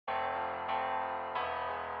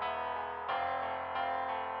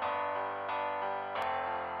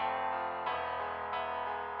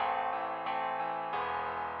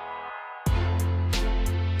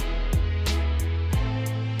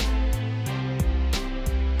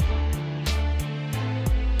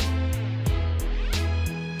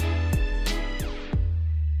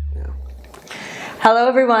Hello,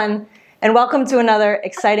 everyone, and welcome to another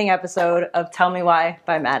exciting episode of Tell Me Why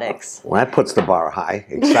by Maddox. Well, that puts the bar high.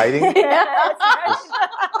 Exciting?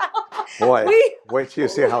 Boy, wait till you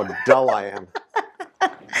see how dull I am.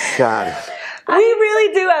 God. We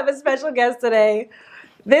really do have a special guest today.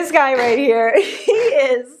 This guy right here, he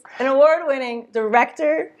is an award-winning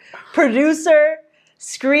director, producer,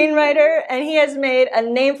 screenwriter, and he has made a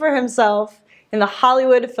name for himself in the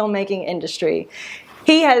Hollywood filmmaking industry.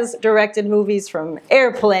 He has directed movies from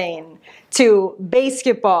Airplane to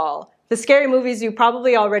Baseketball, the scary movies you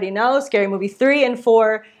probably already know, Scary Movie 3 and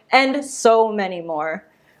 4, and so many more.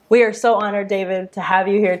 We are so honored, David, to have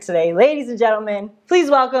you here today. Ladies and gentlemen, please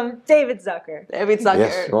welcome David Zucker. David Zucker.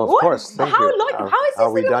 Yes, well, of course. Thank you. How is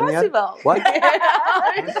this even possible? Yet? What?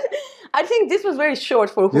 I think this was very short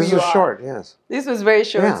for who you are. This was short, yes. This was very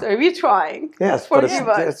short, Yeah. so we're trying. Yes, for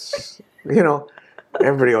but it's, you know,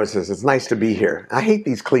 everybody always says, it's nice to be here. I hate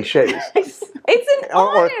these cliches. It's an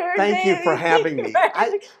honor. Or thank you for having me.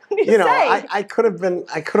 I could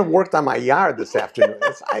have worked on my yard this afternoon.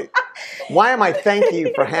 Why am I thanking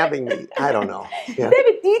you for having me? I don't know. Yeah.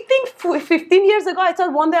 David, do you think 15 years ago I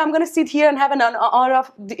thought one day I'm going to sit here and have an honor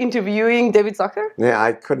of interviewing David Zucker? Yeah,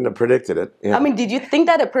 I couldn't have predicted it. Yeah. I mean, did you think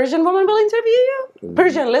that a Persian woman will interview you?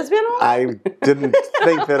 Persian lesbian woman? I didn't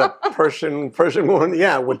think that a Persian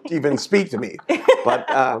woman, would even speak to me.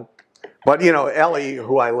 But you know, Ellie,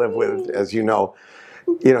 who I live with, as you know,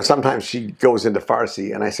 sometimes she goes into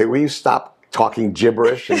Farsi, and I say, "Will you stop talking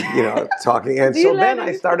gibberish?" And talking. And so then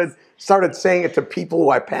I started saying it to people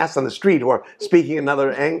who I pass on the street who are speaking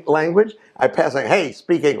another language. I pass like, "Hey,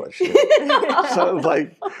 speak English." So it's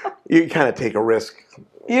like you kind of take a risk.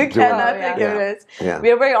 You cannot take a risk. Yeah.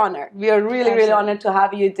 We are very honored. We are really honored to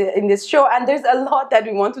have you in this show. And there's a lot that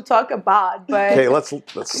we want to talk about. But okay, let's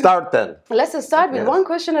start then. Let's start with one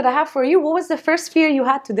question that I have for you. What was the first fear you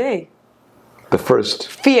had today? The first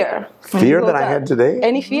fear that I had today?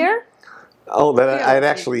 Any fear? Oh, that I'd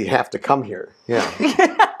actually have to come here. Yeah.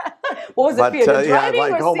 What was the fear? The driving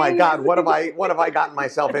like, or oh my seeing God, what have I gotten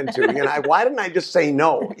myself into? Why didn't I just say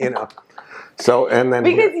no? So and then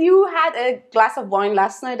because you had a glass of wine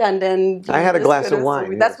last night, and then I had a glass of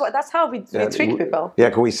wine. Yes. That's how we treat people.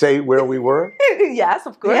 Yeah, can we say where we were? Yes,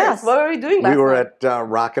 of course. Yes. What were we doing last night? We were at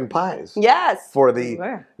Rockin' Pies. Yes. For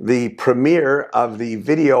the premiere of the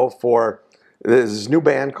video for this new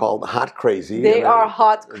band called Hot Crazy. They are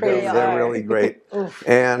hot crazy. They're really great.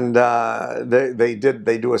 And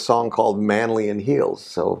they do a song called Manly in Heels.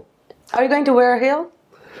 So are you going to wear a heel?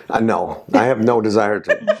 No, I have no desire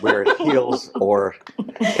to wear heels or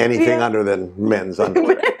anything other than men's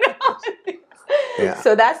underwear. Yeah.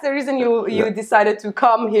 So that's the reason you decided to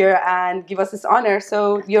come here and give us this honor.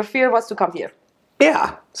 So your fear was to come here.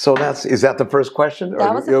 Yeah. So is that the first question?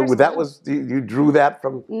 That was the first question. You drew that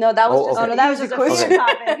from? No, that was just a question.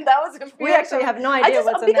 That was a fear. We actually have no idea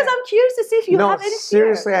what's in there. Because I'm curious to see if you have any fear.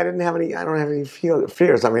 Seriously, I don't have any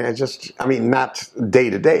fears. I mean, not day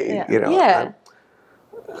to day. Yeah.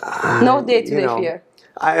 No day-to-day fear.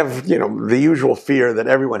 I have, the usual fear that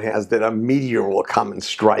everyone has that a meteor will come and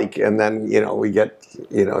strike, and then, we get,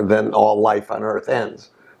 then all life on Earth ends.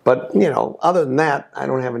 But, other than that, I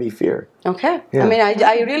don't have any fear. Okay. Yeah. I mean,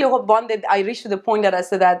 I really hope one day I reach to the point that I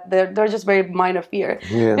said that they're just very minor fear.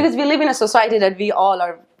 Yeah. Because we live in a society that we all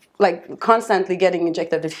are, like, constantly getting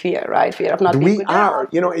injected with fear, right? Fear of not being good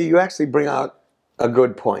enough. You actually bring out a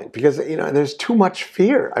good point, because there's too much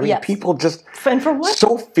fear. I mean, people just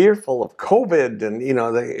so fearful of COVID, and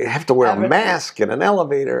they have to wear a mask in an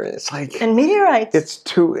elevator. It's like, and meteorites. It's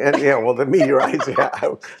too, the meteorites. Yeah,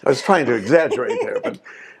 I was trying to exaggerate there, but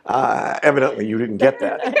evidently you didn't get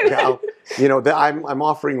that. I'm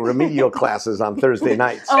offering remedial classes on Thursday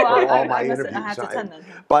nights for all my interviews. I have to attend them.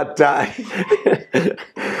 But I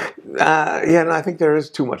think there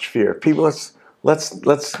is too much fear. People, Let's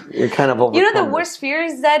kind of overcome the worst fear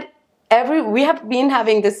is that we have been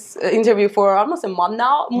having this interview for almost a month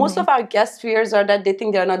now. Most of our guest fears are that they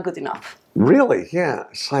think they're not good enough. Really? Yeah.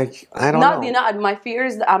 It's like, I don't know. My fear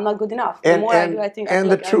is that I'm not good enough. And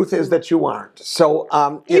the truth is that you aren't. So,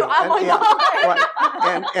 right.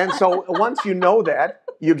 And so once you know that,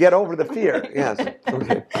 you get over the fear. Yes.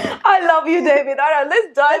 Okay. I love you, David. All right,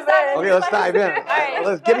 let's dive in. Okay, let's dive in.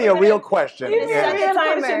 Let's give me a real question.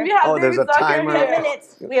 There's a timer. 10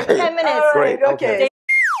 minutes. We have 10 minutes. All right, great. Okay.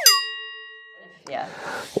 Yeah.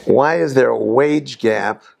 Why is there a wage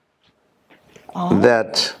gap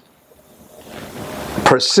that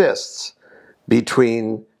persists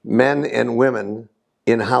between men and women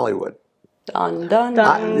in Hollywood? Dun, dun,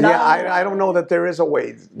 dun, I don't know that there is a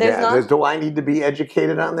wage gap. Do I need to be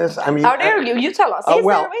educated on this? I mean, are there? You tell us. Is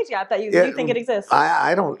there a wage gap that you think it exists?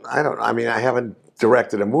 I don't. I mean, I haven't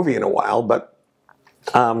directed a movie in a while, but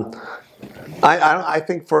I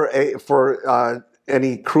think for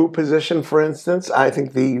any crew position, for instance, I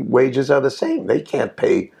think the wages are the same. They can't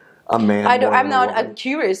pay a man. I'm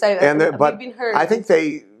curious. But been heard. I think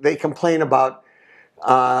they complain about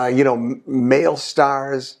male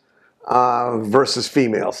stars versus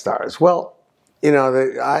female stars. Well,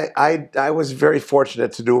 I was very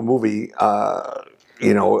fortunate to do a movie,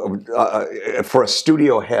 for a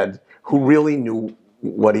studio head who really knew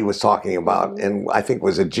what he was talking about, and I think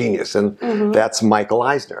was a genius. And that's Michael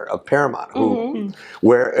Eisner of Paramount,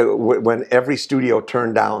 when every studio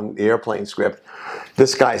turned down the Airplane script,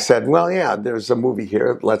 this guy said, "Well, yeah, there's a movie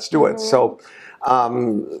here, let's do it." So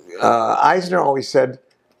Eisner always said,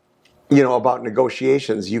 about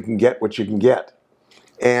negotiations, you can get what you can get,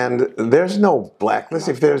 and there's no blacklist.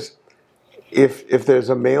 If there's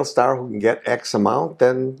a male star who can get X amount,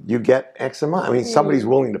 then you get X amount. I mean, somebody's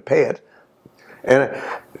willing to pay it. And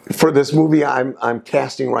for this movie I'm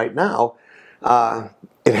casting right now,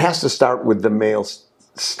 it has to start with the male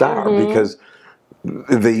star because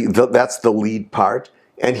that's the lead part,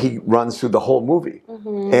 and he runs through the whole movie.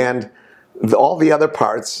 And all the other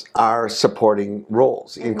parts are supporting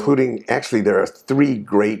roles, including, actually, there are 3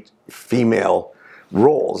 great female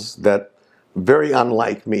roles that very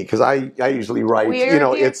unlike me, because I usually write,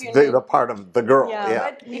 it's the part of the girl.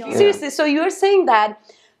 Yeah. Seriously, so you're saying that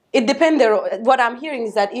it depends. What I'm hearing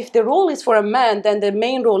is that if the role is for a man, then the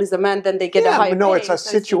main role is a man, then they get a higher pay. It's a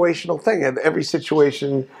situational thing, and every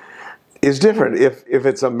situation is different. If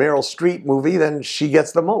it's a Meryl Streep movie, then she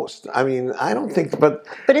gets the most. I mean, I don't think, but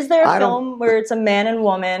is there a film where it's a man and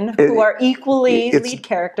woman who are equally lead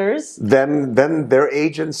characters? Then their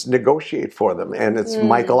agents negotiate for them, and it's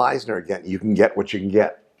Michael Eisner again. You can get what you can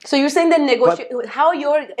get. So you're saying that how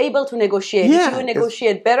you're able to negotiate? If you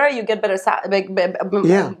negotiate better, you get better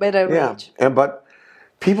better wage. But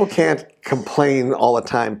people can't complain all the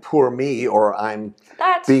time, "Poor me," or "I'm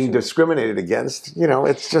being discriminated against."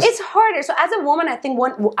 It's harder. So as a woman, I think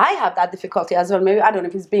I have that difficulty as well. Maybe, I don't know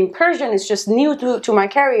if it's being Persian. It's just new to my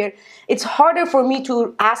career. It's harder for me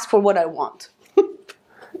to ask for what I want.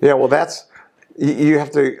 Yeah, well, you have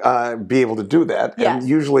to be able to do that. Yes. And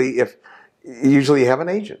usually you have an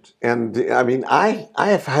agent. And I mean,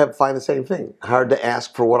 I find the same thing. Hard to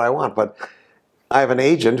ask for what I want, but I have an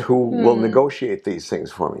agent who will negotiate these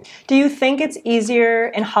things for me. Do you think it's easier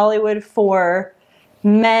in Hollywood for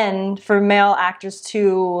male actors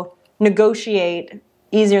to negotiate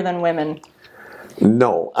easier than women?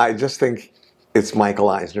 No, I just think it's Michael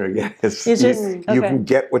Eisner again. You can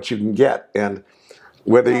get what you can get. And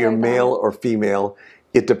whether you're male or female,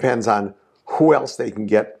 it depends on who else they can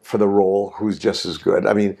get for the role who's just as good.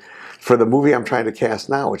 I mean, for the movie I'm trying to cast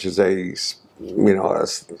now, which is a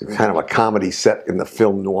kind of a comedy set in the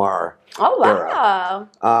film noir era.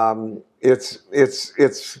 It's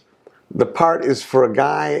the part is for a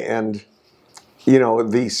guy, and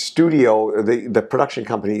the studio, the production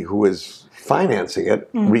company who is financing it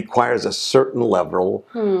requires a certain level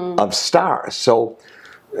of stars. So,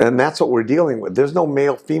 and that's what we're dealing with. There's no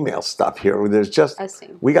male-female stuff here. There's just,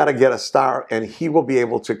 we got to get a star, and he will be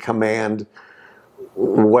able to command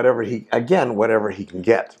whatever he can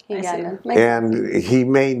get. And he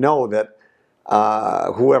may know that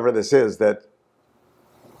whoever this is, that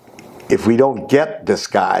if we don't get this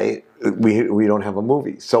guy, we don't have a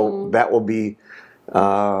movie. So that will be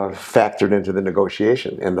factored into the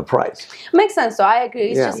negotiation and the price. Makes sense. So I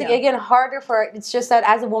agree. It's just again harder it's just that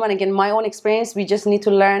as a woman, again, my own experience, we just need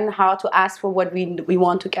to learn how to ask for what we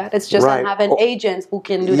want to get. It's just have an agent who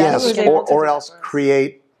can do that. Yes, or else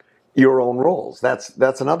create your own roles.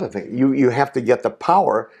 That's another thing. You have to get the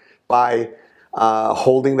power by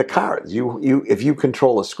holding the cards. If you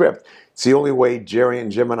control a script, it's the only way Jerry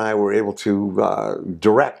and Jim and I were able to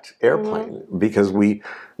direct Airplane, because we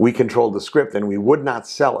controlled the script, and we would not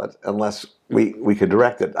sell it unless we could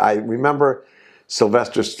direct it. I remember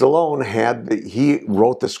Sylvester Stallone he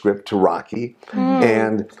wrote the script to Rocky,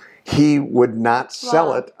 and he would not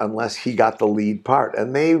sell it unless he got the lead part.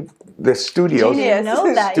 And the studios,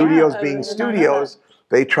 being studios,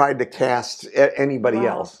 they tried to cast anybody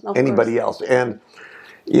else. And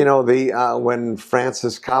when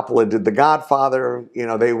Francis Coppola did The Godfather,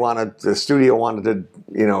 the studio wanted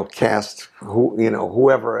to, cast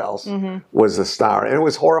whoever else was the star, and it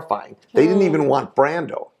was horrifying. They didn't even want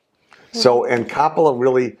Brando. So, and Coppola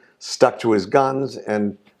really stuck to his guns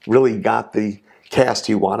and really got the cast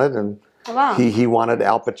he wanted, and he wanted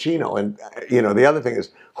Al Pacino. And the other thing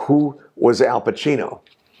is, who was Al Pacino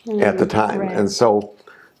at the time? Right. And so,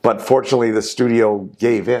 but fortunately, the studio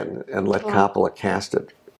gave in and let Coppola cast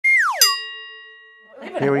it.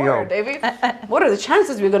 Here we go. David, what are the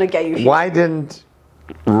chances we're going to get you here? Why didn't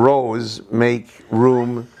Rose make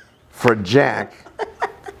room for Jack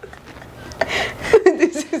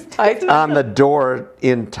This is Titanic. on the door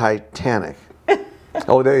in Titanic?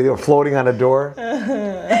 Oh, they were floating on a door?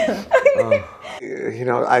 You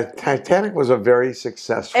know, Titanic was a very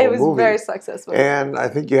successful movie. It was very successful. And I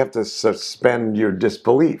think you have to suspend your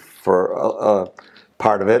disbelief for a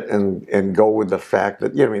part of it and go with the fact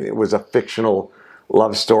that, you know, I mean, it was a fictional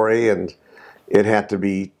love story and it had to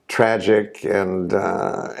be tragic and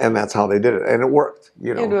that's how they did it. And it worked,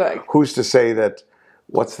 you know. It worked. Who's to say that,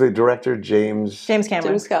 what's the director? James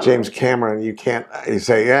Cameron. You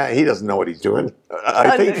say, yeah, he doesn't know what he's doing.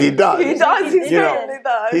 I think he does. He does. He really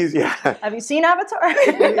does. Have you seen Avatar?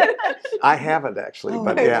 I haven't actually,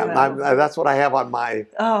 but yeah, that's what I have on my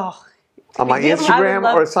on my Give- I would Instagram,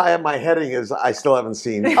 love- or it's I have my heading is I still haven't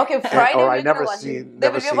seen. Okay, Friday. or I we're never gonna watch seen. it.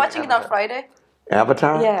 Never We're seen watching it on Friday.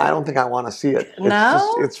 Avatar? Yeah. I don't think I want to see it.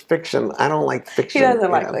 No? It's fiction. I don't like fiction. He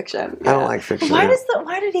doesn't like Yeah. fiction. I don't like fiction. Why yeah.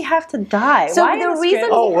 why did he have to die? So Why the in reason-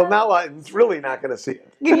 script? Oh well, now I'm really not going to see it.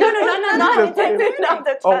 No, not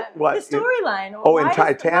the Oh, time. what? The storyline. Oh, Why in does-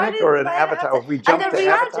 Titanic why did- or in why did it have Avatar? to- If we jump And to the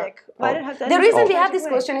Avatar. tragic. Why did it have to The end reason in we a have tragic this way?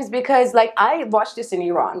 question is because, like, I watched this in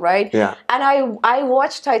Iran, right? Yeah. And I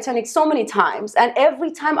watched Titanic so many times, and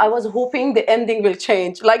every time I was hoping the ending will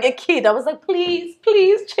change. Like a kid, I was like, please,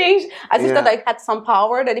 please change. As if Yeah. that I had some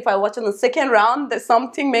power that if I watch in the second round, that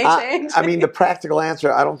something may change. I mean, the practical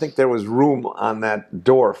answer, I don't think there was room on that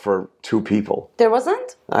door for two people. There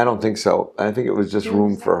wasn't? I don't think so. I think it was just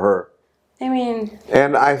room for her. I mean,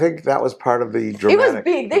 And I think that was part of the it dramatic. was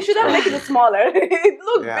big. They should have made it smaller. It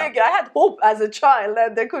looked Yeah. big. I had hope as a child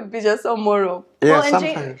that there could be just some more room. Yeah, Well, and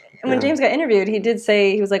sometimes. when James got interviewed, he did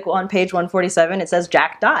say, he was like, well, on page 147, it says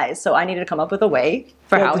Jack dies. So I needed to come up with a way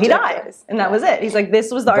for Yeah, how the he Jack died. dies. And that was it. He's like,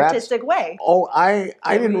 this was the That's- artistic way. Oh, I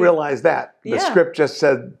didn't realize that. The Yeah. script just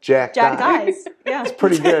said Jack Jack died. dies. Yeah.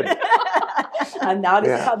 Pretty good. And now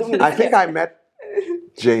this is how the movie I think I met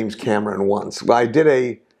James Cameron once. Well, I did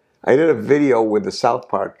a video with the South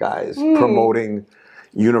Park guys promoting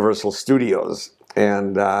Universal Studios,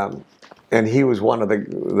 and he was one of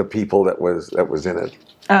the people that was in it.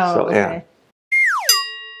 Oh, So, okay. yeah.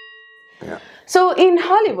 Yeah. So in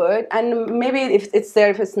Hollywood, and maybe if it's there,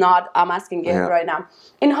 if it's not, I'm asking it Yeah. right now.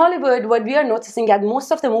 In Hollywood, what we are noticing that most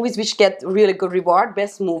of the movies which get really good reward,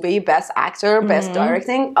 best movie, best actor, best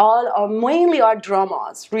directing, all are mainly are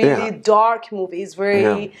dramas, really Yeah. dark movies,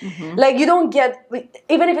 very like you don't get,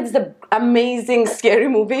 even if it's the amazing scary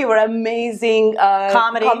movie or amazing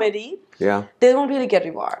comedy, Yeah. they don't really get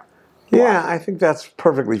reward. Yeah, I think that's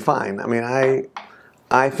perfectly fine. I mean,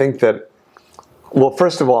 I think that, well,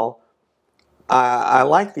 first of all, I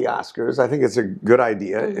like the Oscars. I think it's a good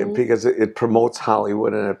idea because it promotes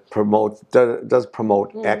Hollywood and it does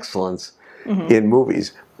promote excellence in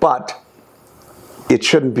movies. But it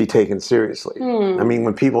shouldn't be taken seriously. I mean,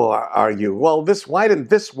 when people argue, well, why didn't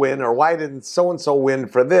this win or why didn't so-and-so win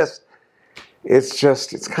for this?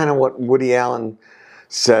 It's kind of what Woody Allen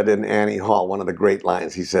said in Annie Hall, one of the great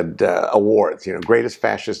lines. He said, awards, greatest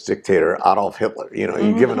fascist dictator, Adolf Hitler, you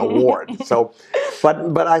give an award. So,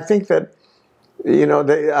 but I think that,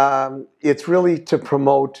 it's really to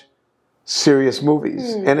promote serious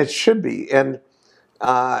movies, and it should be. And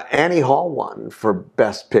Annie Hall won for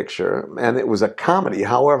Best Picture, and it was a comedy.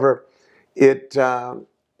 However, it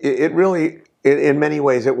really, in many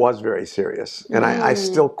ways, it was very serious. And I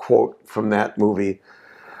still quote from that movie,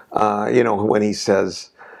 when he says,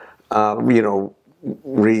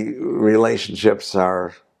 relationships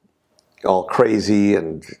are all crazy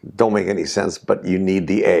and don't make any sense, but you need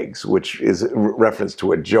the eggs, which is a reference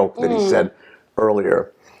to a joke that he said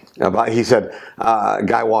earlier. He said, a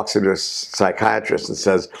guy walks into a psychiatrist and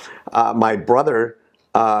says, my brother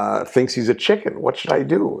thinks he's a chicken. What should I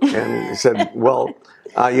do? And he said, well,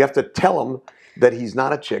 you have to tell him that he's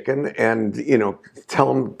not a chicken, and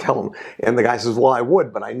tell him. And the guy says, well, I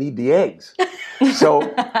would, but I need the eggs. So,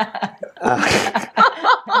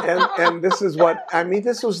 and this is what I mean.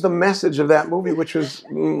 This was the message of that movie, which was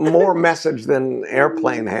more message than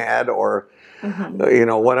Airplane had, or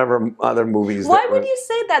whatever other movies. Why would you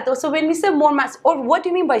say that though? So when we say more mass, or what do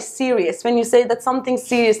you mean by serious? When you say that something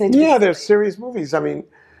serious needs to be there's serious movies. I mean,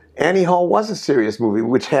 Annie Hall was a serious movie,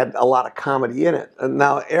 which had a lot of comedy in it. And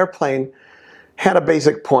now Airplane had a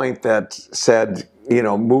basic point that said,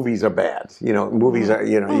 movies are bad. Movies are,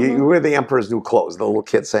 we're the emperor's new clothes. The little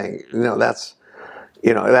kid saying, that's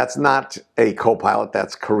not a co-pilot.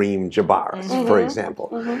 That's Kareem Jabbar, for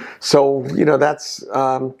example. So, that's,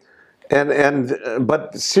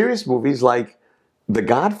 but serious movies like The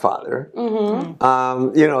Godfather,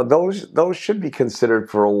 you know, those should be considered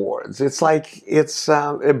for awards. It's like it's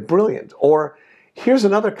brilliant. Or here's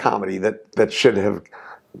another comedy that should have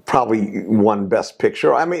probably won Best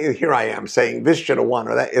Picture. I mean, here I am saying this should have won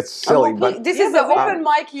or that. It's silly, but this is the open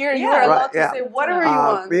mic here. You are allowed to say whatever you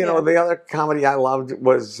want. You know, the other comedy I loved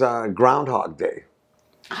was Groundhog Day.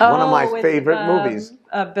 One of my favorite movies.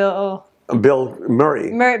 Bill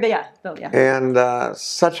Murray. Bill, yeah. And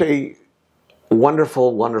such a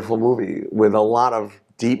wonderful, wonderful movie with a lot of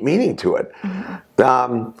deep meaning to it.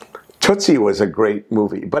 Tootsie was a great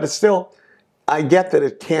movie, but it's still, I get that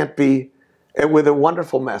it can't be, with a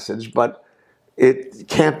wonderful message, but it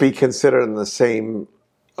can't be considered in the same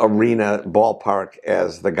arena, ballpark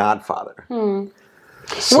as The Godfather. So,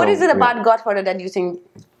 what is it about Godfather that you think?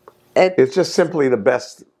 It's just simply the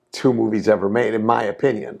best 2 movies ever made, in my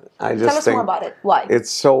opinion. I just Tell us more about it. Why? It's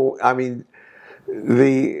so, I mean,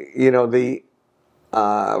 the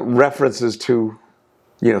references to,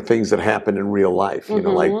 you know, things that happen in real life, you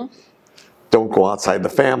know, like don't go outside the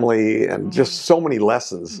family, and just so many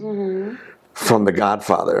lessons from The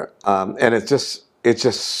Godfather. And it's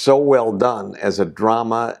just so well done as a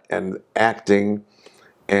drama and acting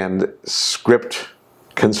and script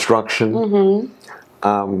construction.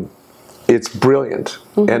 It's brilliant,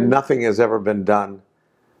 and nothing has ever been done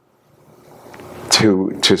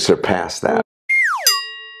to surpass that.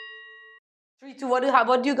 3, 2, what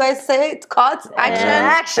do you guys say? It's called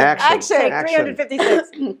action. Action. 356.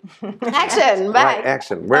 Action. Back. Right,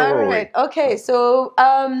 action. Where were we? Okay, so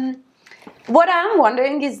what I'm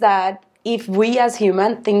wondering is that if we as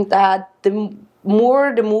humans think that the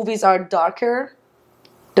more the movies are darker,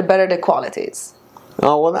 the better the quality is.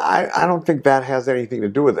 Oh, well, I don't think that has anything to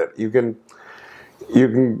do with it. You can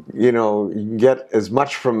get as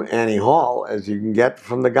much from Annie Hall as you can get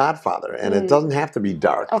from The Godfather, and it doesn't have to be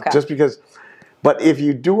dark. Okay. Just because, but if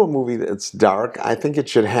you do a movie that's dark, I think it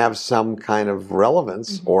should have some kind of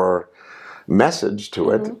relevance or message to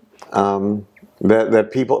it that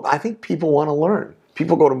people, I think people want to learn.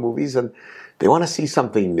 People go to movies and they want to see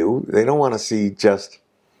something new. They don't want to see just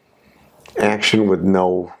action with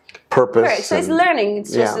no purpose. Right, so it's learning.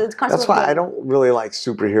 It's just it's that's why I don't really like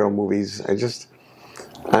superhero movies.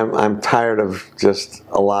 I'm tired of just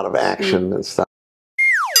a lot of action and stuff.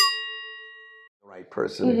 The right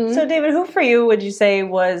person. So David, who for you would you say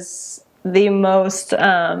was the most,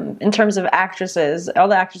 in terms of actresses, all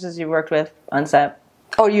the actresses you worked with on set?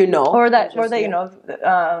 Or you know, the one that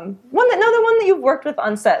you've worked with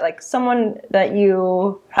on set, like someone that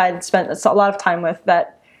you had spent a lot of time with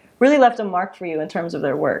that really left a mark for you in terms of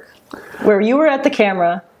their work, where you were at the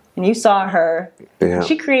camera and you saw her, and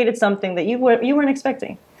she created something that you weren't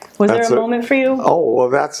expecting. Was there a moment for you? Oh, well,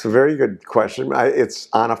 that's a very good question. It's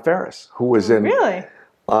Anna Faris, who was in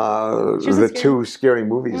the 2 scary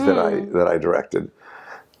movies that I directed,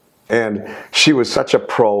 and she was such a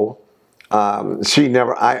pro.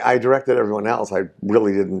 I directed everyone else. I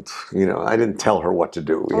really didn't, I didn't tell her what to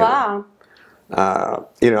do. Wow.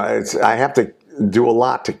 I have to do a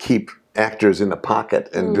lot to keep actors in the pocket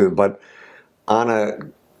and but Anna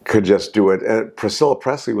could just do it. And Priscilla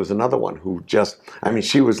Presley was another one who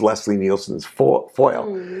she was Leslie Nielsen's foil,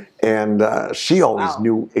 and she always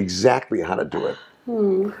knew exactly how to do it.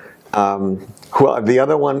 Well, the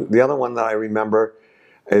other one that I remember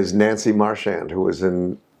is Nancy Marchand, who was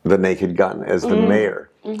in The Naked Gun as the mayor.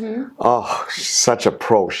 Oh, she's such a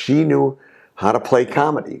pro. She knew how to play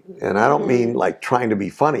comedy, and I don't mean like trying to be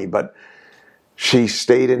funny, but she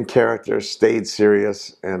stayed in character, stayed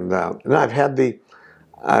serious, and I've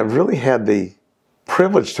really had the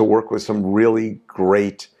privilege to work with some really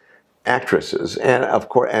great actresses, and of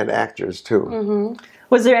course, and actors too.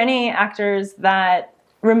 Was there any actors that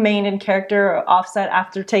remained in character or offset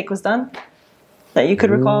after take was done that you could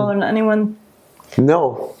recall, and anyone?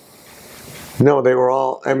 No, they were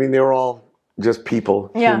all. I mean, they were all just people,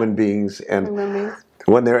 human beings, and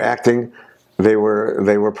when they're acting, they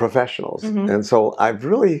were professionals. And so I've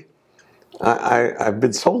really, I've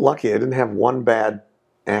been so lucky. I didn't have one bad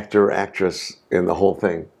actor or actress in the whole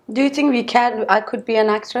thing. Do you think I could be an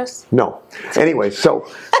actress? No. Anyway, so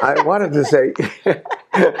I wanted to say.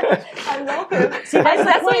 I love it. See,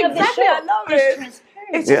 that's what exactly I love it.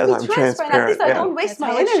 It's just I'm transparent. At least I don't waste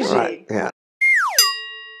my energy. Right. Yeah.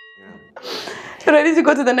 Ready to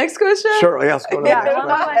go to the next question? Sure, let's go to the next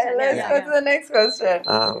question. Let's go to the next question.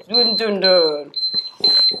 Dun.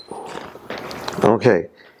 Okay.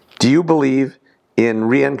 Do you believe in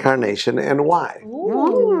reincarnation, and why?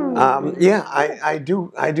 I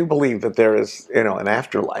do believe that there is, an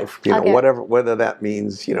afterlife, whether that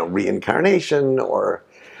means, reincarnation or,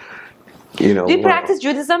 Do you practice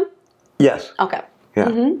Judaism? Yes. Okay.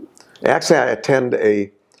 Yeah. Actually, I attend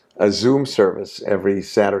a Zoom service every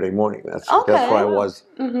Saturday morning. That's where I was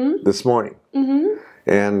this morning.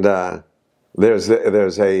 And there's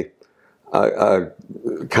a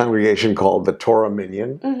congregation called the Torah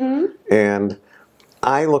Minyan, and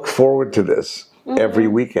I look forward to this every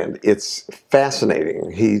weekend. It's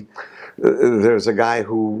fascinating. There's a guy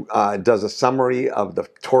who does a summary of the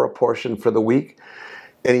Torah portion for the week,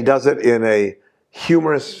 and he does it in a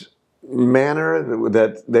humorous manner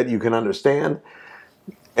that you can understand.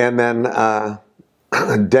 And then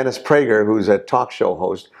Dennis Prager, who's a talk show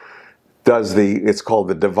host, it's called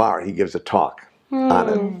the Devar. He gives a talk on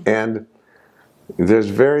it. And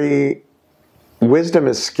wisdom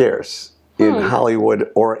is scarce in Hollywood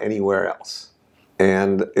or anywhere else.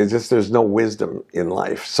 And there's no wisdom in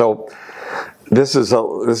life. So this is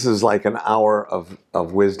like an hour of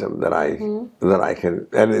wisdom that I can,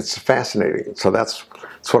 and it's fascinating. So that's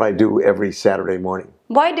what I do every Saturday morning.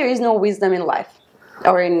 Why there is no wisdom in life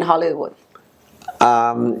or in Hollywood?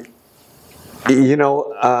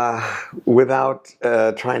 Without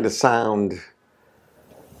trying to sound,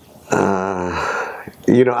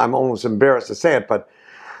 I'm almost embarrassed to say it, but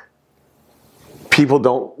people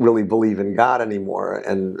don't really believe in God anymore,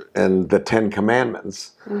 and the Ten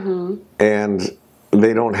Commandments, and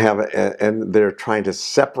they don't have, and they're trying to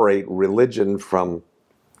separate religion from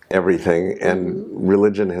everything, and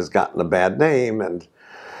religion has gotten a bad name,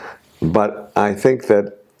 but I think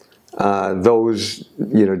that those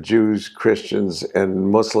Jews, Christians,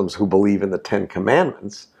 and Muslims who believe in the Ten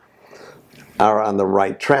Commandments are on the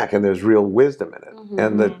right track, and there's real wisdom in it,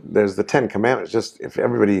 and there's the Ten Commandments. Just if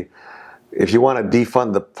you want to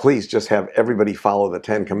defund the police, just have everybody follow the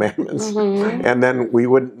Ten Commandments, and then we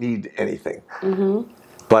wouldn't need anything.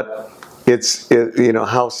 But it's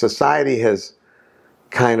how society has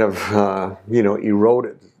kind of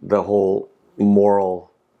eroded the whole moral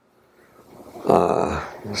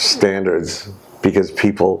standards, because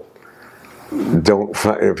people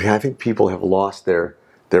I think people have lost their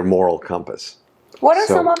moral compass. What are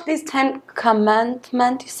some of these 10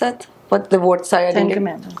 commandments you said? What the word? Sorry, Ten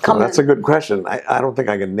Commandments. Well, that's a good question. I don't think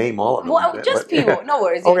I can name all of them. Well, just few. No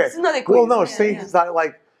worries. Okay. It's not a quiz. Well, no, things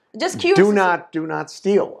like just curious. do not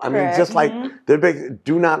steal. I mean, just like they're big.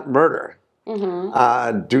 Do not murder.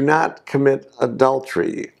 Do not commit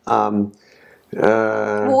adultery. What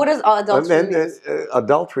is adultery?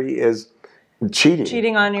 Adultery is cheating.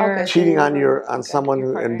 Cheating on your... Cheating on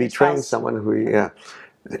someone and betraying someone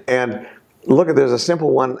and look, there's a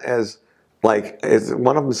simple one as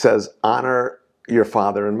one of them says, honor your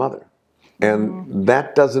father and mother. And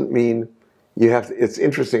that doesn't mean you have to, it's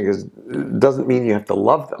interesting because it doesn't mean you have to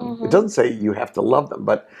love them. It doesn't say you have to love them,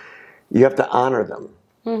 but you have to honor them.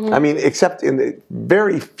 I mean, except in the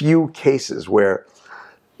very few cases where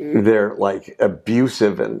they're like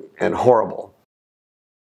abusive and horrible.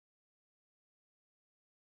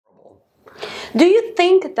 Do you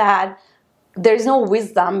think that there's no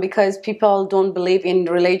wisdom because people don't believe in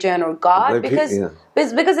religion or God? Because I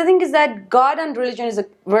think is that God and religion is a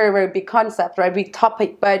very, very big concept, right? Big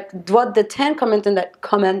topic. But what the 10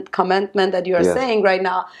 commandment that you are saying right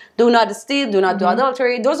now, do not steal, do not do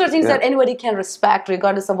adultery, those are things that anybody can respect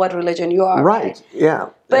regardless of what religion you are. Right. Yeah.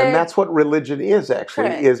 And that's what religion is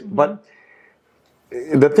actually. But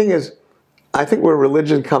the thing is, I think where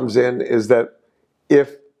religion comes in is that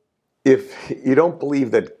if you don't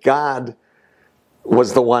believe that God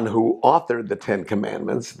was the one who authored the 10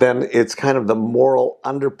 Commandments, then it's kind of the moral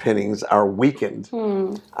underpinnings are weakened.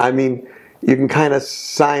 I mean, you can kind of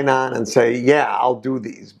sign on and say, yeah, I'll do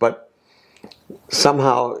these, but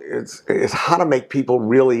somehow it's how to make people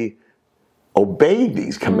really obey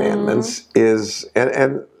these commandments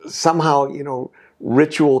and somehow,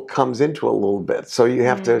 ritual comes into a little bit. So you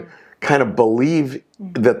have to kind of believe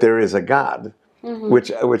that there is a God,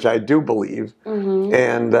 which I do believe.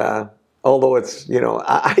 And although it's,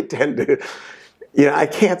 I tend to, I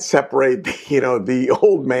can't separate, the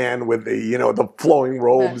old man with the flowing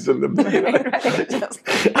robes and the,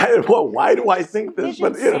 why do I think this?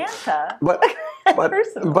 But, Santa. but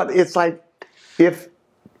it's like, if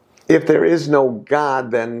there is no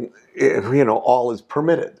God, then, all is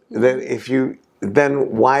permitted.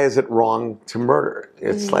 Then why is it wrong to murder?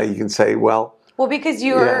 It's like you can say, well, because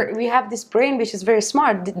we have this brain which is very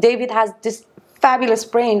smart. David has this fabulous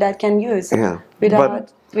brain that can use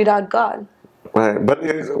without God. Right, but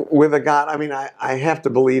with a God, I mean, I have to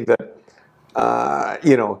believe that,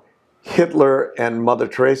 Hitler and Mother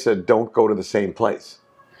Teresa don't go to the same place.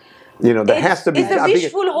 There has to be. It's a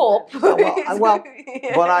wishful hope. But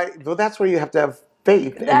that's where you have to have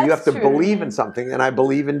faith, and you have to true. believe in something, and I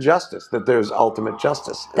believe in justice, that there's ultimate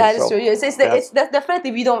justice. That is true. Yes, it's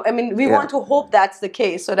definitely, we don't, I mean, we want to hope that's the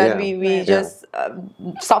case, so that we just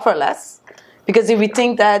suffer less. Because if we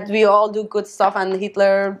think that we all do good stuff and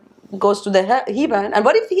Hitler goes to the heaven, and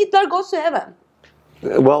what if Hitler goes to heaven?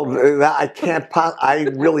 Well, I can't. I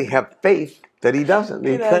really have faith that he doesn't,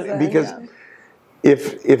 because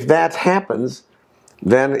if that happens,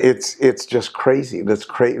 then it's just crazy. That's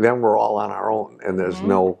crazy. Then we're all on our own, and there's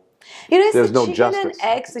no. It's there's the no chicken justice. and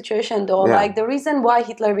egg situation, though. Like the reason why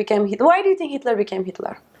Hitler became Hitler. Why do you think Hitler became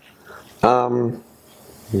Hitler?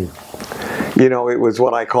 It was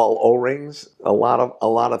what I call O-rings. A lot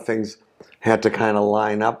of things had to kind of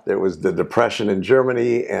line up. There was the Depression in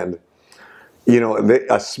Germany, and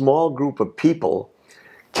a small group of people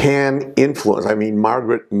can influence. I mean,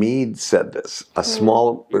 Margaret Mead said this.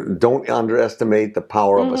 Don't underestimate the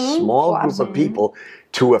power of a small group of people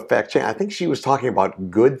to affect change. I think she was talking about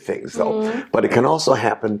good things, though, but it can also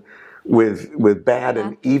happen with bad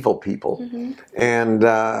and evil people, and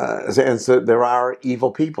so there are evil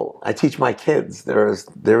people. I teach my kids there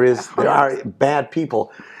are bad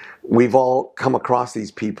people. We've all come across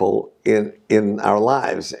these people in our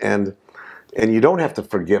lives, and you don't have to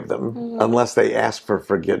forgive them unless they ask for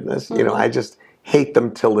forgiveness. I just hate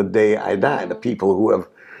them till the day I die. The people who have,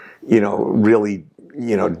 really,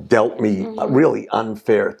 dealt me really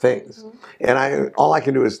unfair things. And all I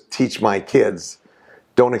can do is teach my kids,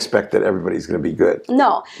 don't expect that everybody's going to be good.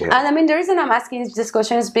 No. And I mean, the reason I'm asking this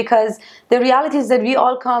question is because the reality is that we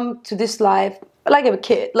all come to this life like a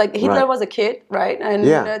kid. Like Hitler was a kid, right?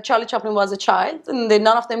 And Charlie Chaplin was a child. And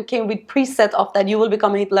none of them came with preset of that you will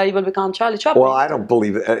become Hitler, you will become Charlie Chaplin. Well, I don't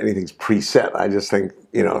believe that anything's preset. I just think,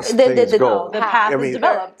 things go. The path is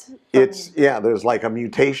developed. There's like a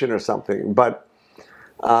mutation or something. But,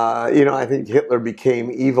 I think Hitler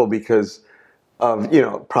became evil because of,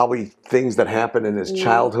 probably things that happened in his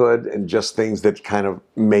childhood and just things that kind of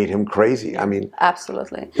made him crazy. I mean...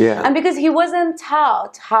 Absolutely. Yeah. And because he wasn't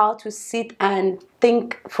taught how to sit and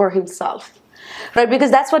think for himself. Right,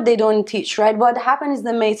 because that's what they don't teach, right? What happens is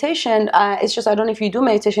the meditation, it's just, I don't know if you do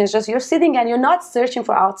meditation, it's just you're sitting and you're not searching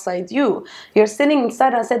for outside you. You're sitting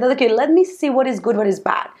inside and said, okay, let me see what is good, what is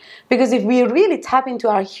bad. Because if we really tap into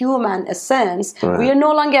our human essence, we are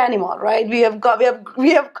no longer animal, right? We have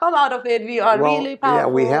come out of it, we are really powerful. Yeah,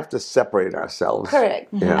 we have to separate ourselves.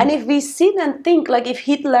 Correct. Yeah. And if we sit and think, like if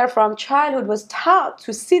Hitler from childhood was taught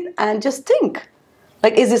to sit and just think,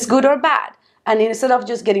 like, is this good or bad? And instead of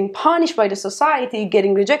just getting punished by the society,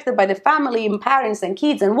 getting rejected by the family and parents and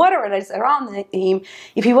kids and whatever that is around him,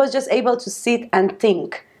 if he was just able to sit and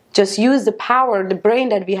think, just use the power, the brain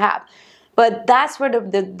that we have. But that's where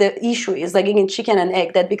the issue is, like in chicken and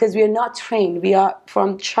egg, that because we are not trained, we are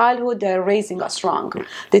from childhood, they're raising us wrong.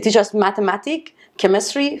 They teach us mathematics,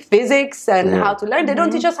 chemistry, physics, and how to learn. They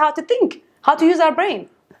don't teach us how to think, how to use our brain.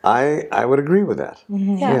 I would agree with that.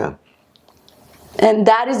 Yeah. And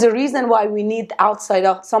that is the reason why we need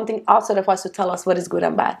something outside of us to tell us what is good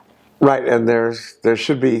and bad. Right, and there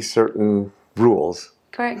should be certain rules.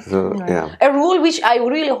 Correct. So, a rule which I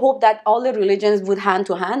really hope that all the religions would hand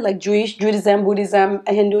to hand, like Judaism, Buddhism,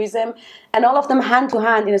 Hinduism, and all of them hand to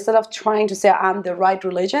hand, instead of trying to say I'm the right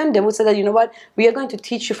religion, they would say that, you know what, we are going to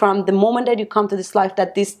teach you from the moment that you come to this life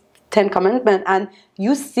that this 10 commandments, and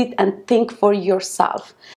you sit and think for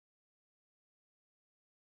yourself.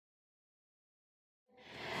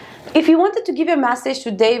 If you wanted to give a message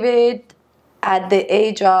to David at the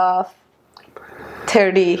age of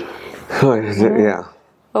 30,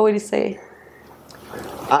 what would you say?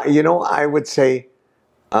 I would say,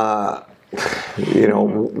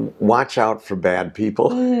 watch out for bad people.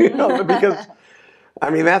 Because, I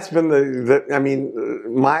mean, that's been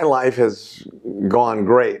my life has gone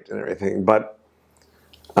great and everything, but...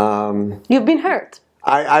 You've been hurt.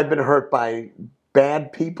 I've been hurt by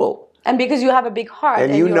bad people. And because you have a big heart.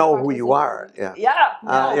 And you know who you are.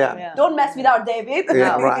 Yeah. Don't mess with our David.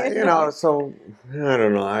 Yeah, right. So, I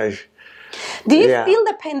don't know. Do you feel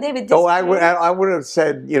the pain, David? I would have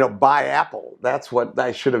said, buy Apple. That's what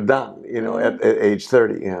I should have done, at age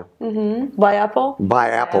 30, Buy Apple? Buy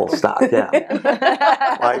Apple stock,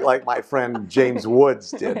 like my friend James Woods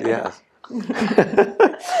did, yes.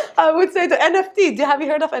 I would say the NFT. Have you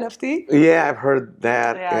heard of NFT? Yeah, I've heard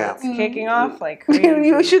that. Yeah, it's kicking off like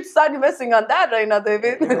you should start investing on that right now,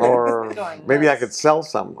 David. Or maybe I could sell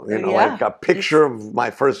some, like a picture of my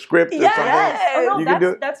first script or something. Oh,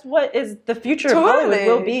 no, that's what is the future of Hollywood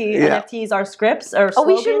will be. NFTs are scripts or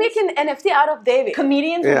slogans. We should make an NFT out of David.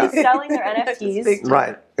 Comedians will be selling their NFTs.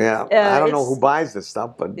 Right. yeah. I don't know who buys this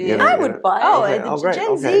stuff, but you know, I would buy it. Oh, great.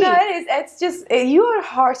 Gen Z. No, it's just your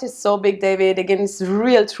heart is so big, David. Again, it's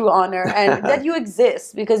real true honor, and that you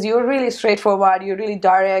exist because you're really straightforward, you're really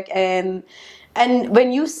direct, and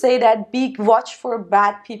when you say that, watch for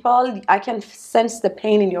bad people, I can sense the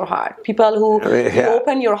pain in your heart. People who you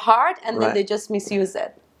open your heart and then they just misuse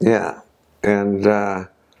it. Yeah, and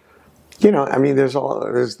you know, I mean,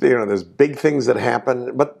 there's big things that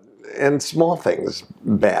happen, and small things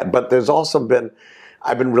bad, but there's also been.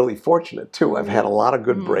 I've been really fortunate too. I've had a lot of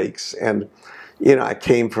good breaks, and you know, I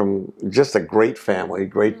came from just a great family,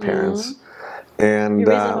 great parents, and you're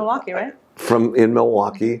raised in Milwaukee, right? In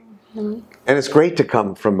Milwaukee. And it's great to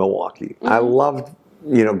come from Milwaukee. I loved,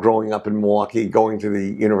 you know, growing up in Milwaukee, going to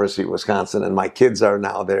the University of Wisconsin, and my kids are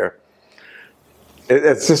now there.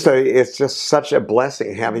 It's just such a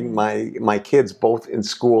blessing having my kids both in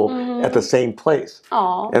school at the same place.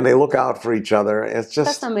 Aww. And they look out for each other. It's just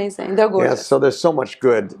that's amazing. They're gorgeous. Yeah, so there's so much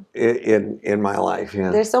good in my life.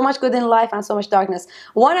 Yeah. There's so much good in life and so much darkness.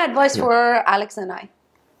 One advice for Alex and I.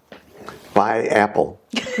 Buy Apple.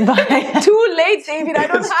 Too late, David. I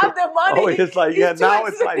don't have the money. Oh, it's like now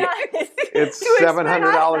it's like it's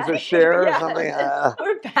 $700 a share or something.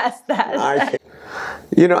 We're past that.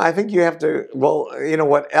 You know, I think you have to. Well, you know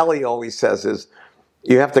what Ellie always says is,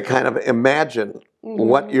 you have to kind of imagine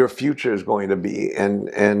what your future is going to be,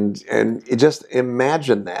 and just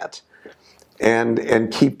imagine that.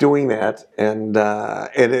 And keep doing that, and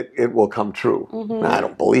it will come true. Now, I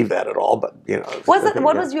don't believe that at all, but you know.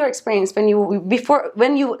 What was your experience when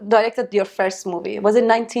you directed your first movie? Was it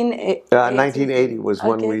 1980? 1980 was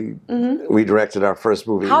when we directed our first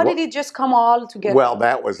movie. How did it just come all together? Well,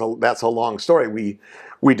 that's a long story.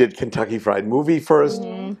 We did Kentucky Fried Movie first,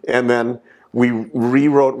 and then we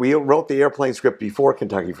wrote the airplane script before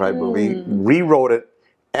Kentucky Fried Movie, rewrote it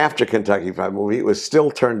after Kentucky Fried Movie. It was still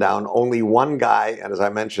turned down. Only one guy, and as I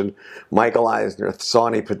mentioned, Michael Eisner, saw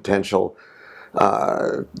any potential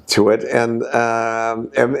to it, and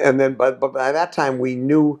then but by that time we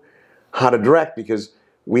knew how to direct because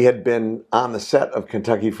we had been on the set of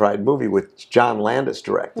Kentucky Fried Movie, which John Landis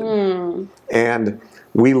directed, and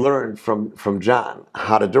we learned from John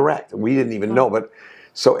how to direct. We didn't even know, but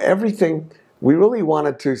so everything we really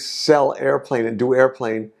wanted to sell Airplane and do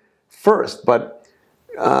Airplane first, but.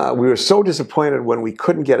 We were so disappointed when we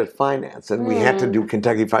couldn't get it financed, and we had to do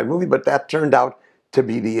Kentucky Fried Movie, but that turned out to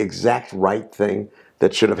be the exact right thing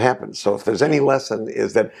that should have happened. So if there's any lesson,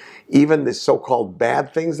 is that even the so-called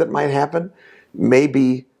bad things that might happen may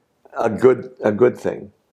be a good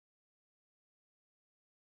thing.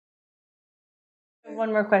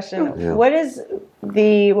 One more question. Yeah. What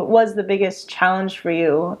was the biggest challenge for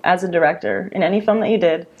you as a director in any film that you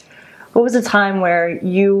did? What was a time where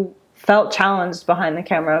you felt challenged behind the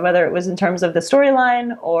camera, whether it was in terms of the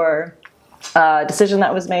storyline or a decision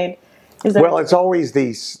that was made? Well, it's always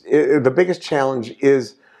the biggest challenge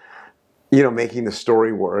is, you know, making the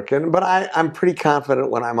story work. But I'm pretty confident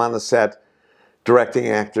when I'm on the set directing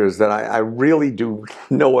actors that I really do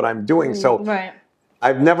know what I'm doing. So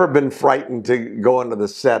I've never been frightened to go onto the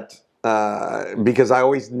set because I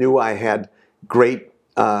always knew I had great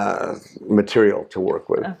material to work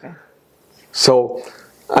with. Okay. So.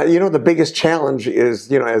 You know, the biggest challenge is,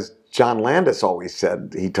 you know, as John Landis always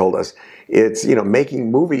said, he told us, it's, you know,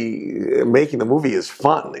 making the movie is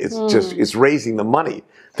fun. It's just, it's raising the money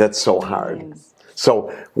that's so hard.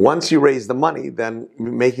 So once you raise the money, then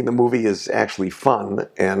making the movie is actually fun.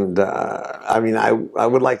 And I mean, I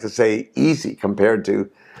would like to say easy compared to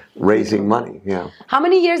raising money. Yeah. How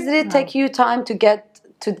many years did it take you time to get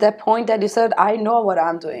to that point that you said, I know what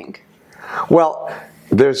I'm doing? Well,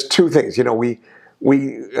 there's two things. You know,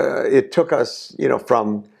 it took us, you know,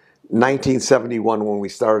 from 1971 when we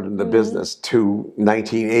started in the business to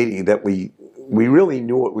 1980 that we really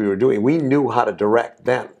knew what we were doing. We knew how to direct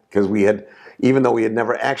then because even though we had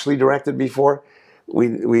never actually directed before,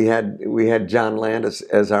 we had John Landis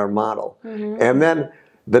as our model. And then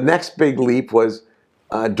the next big leap was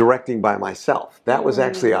directing by myself. That was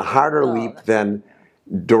actually a harder leap than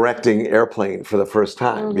directing Airplane for the first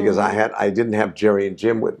time because I didn't have Jerry and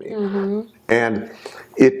Jim with me. And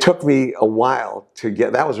it took me a while to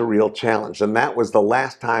get, that was a real challenge. And that was the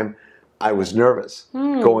last time I was nervous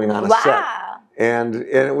going on a set. And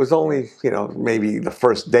it was only, you know, maybe the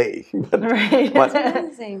first day. But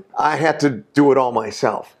I had to do it all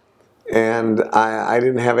myself. And I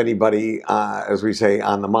didn't have anybody, as we say,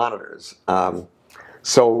 on the monitors.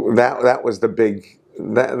 So that was the big,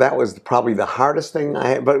 that was probably the hardest thing I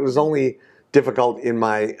had, but it was only difficult in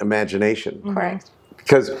my imagination. Correct.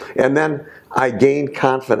 And then I gained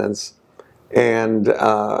confidence And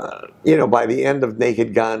you know, by the end of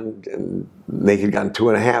Naked Gun and Naked Gun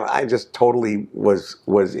 2.5, I just totally was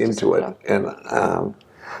into it.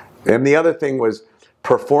 And the other thing was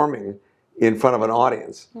performing in front of an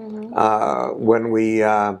audience. When we, you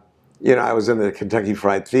know, I was in the Kentucky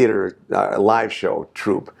Fried Theater live show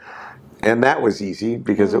troupe, and that was easy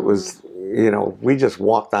because it was, you know, we just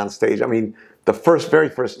walked on stage. I mean, the very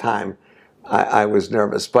first time, I was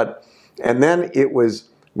nervous, and then it was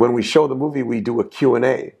when we show the movie, we do a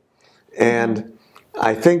Q&A, and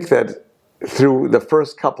I think that through the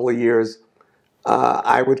first couple of years,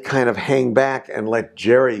 I would kind of hang back and let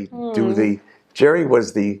Jerry do Jerry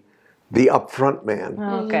was the upfront man.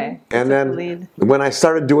 Oh, okay. And then when I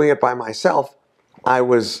started doing it by myself, I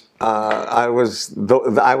was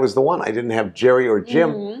the one. I didn't have Jerry or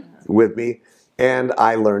Jim with me, and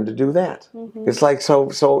I learned to do that. It's like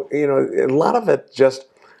so you know, a lot of it just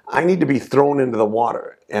I need to be thrown into the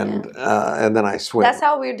water, and then I swim. That's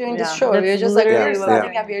how we're doing this show. We're just like we're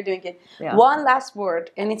standing up here doing it. One last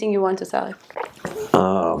word. Anything you want to say?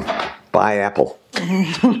 Buy Apple.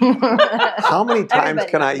 How many times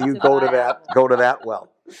can you go to that well?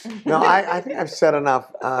 No, I think I've said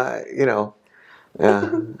enough. You know,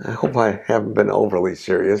 I hope I haven't been overly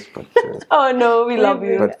serious, but oh no, we love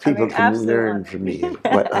you. But people can learn from me.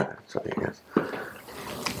 But sorry, yes.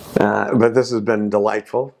 But this has been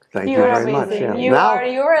delightful. Thank you very much. Yeah.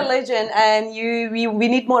 You're a legend, and we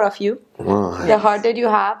need more of you. Well, the heart that you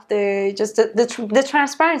have, the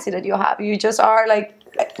transparency that you have. You just are like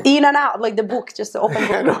in and out, like the book, just the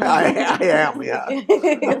open book. I am, yeah.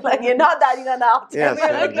 Like you're not that in and out. Yes,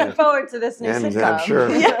 we're looking forward to this new sitcom. I'm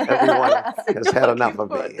sure everyone has had enough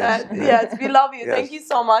of me. Yes, we love you. Yes. Thank you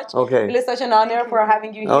so much. Okay. It is such an honor for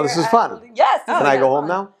having you here. Oh, this is fun. Yes. Can I go home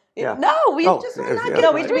now? Yeah. No, we just were not.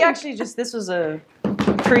 No, we actually just, this was a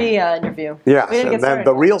pre-interview. Yes, and then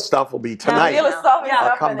the real stuff will be tonight. The real stuff is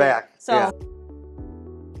I'll come back. So. Yeah.